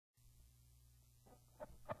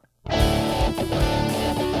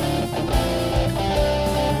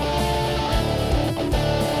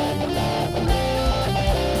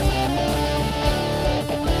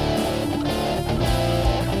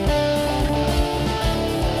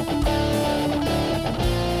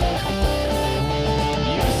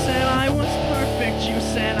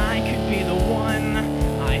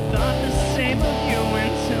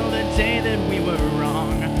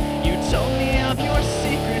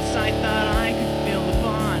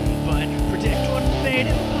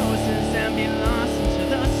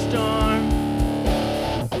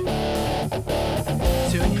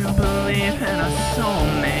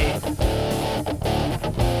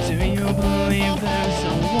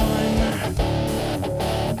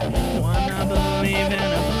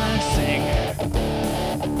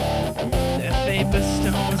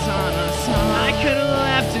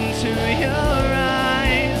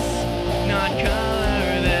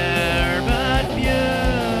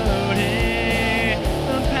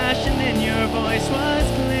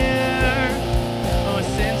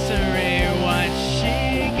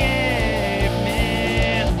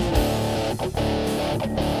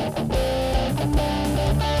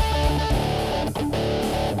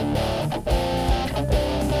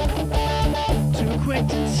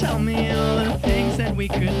we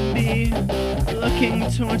could be. Looking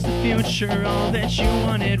towards the future, all that you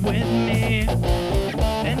wanted with me.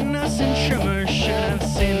 And us and Tremor should have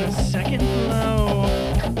seen the second blow.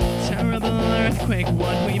 Terrible earthquake,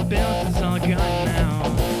 what we built is all gone now.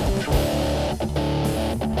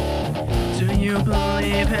 Do you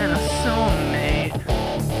believe in a soulmate?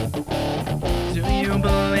 Do you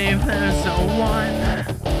believe there's a one?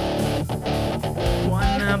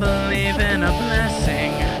 Wanna believe in a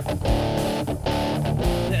blessing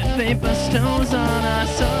that fate bestows on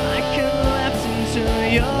us, like a left into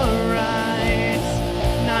your eyes.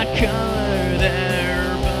 Not color there,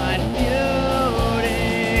 but beauty.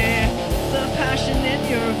 The passion in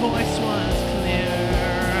your voice was clear.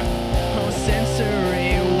 Oh,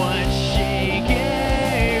 sensory, what she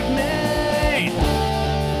gave me.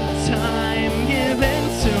 Time given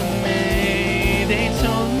to me. They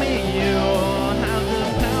told me you have the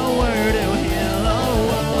power to heal all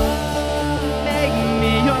wounds. Make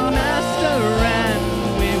me your master and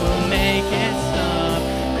we will make it stop.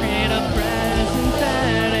 Create a present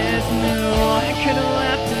that is new. I could have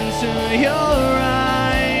leapt into your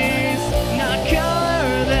eyes. Not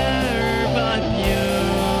color there, but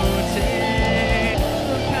beauty.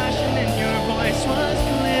 The passion in your voice was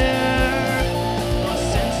clear. Oh,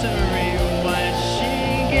 sensory, what she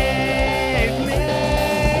gave me.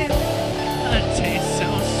 A taste so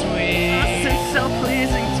sweet, a sense so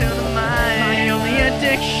pleasing to the mind. My only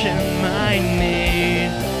addiction, my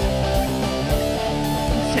need,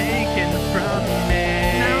 taken from me.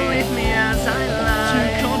 Now leave me as I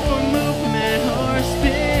lie, too cold for movement or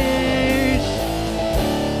speech.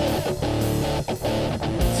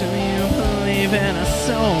 Do you believe in a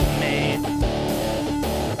soul?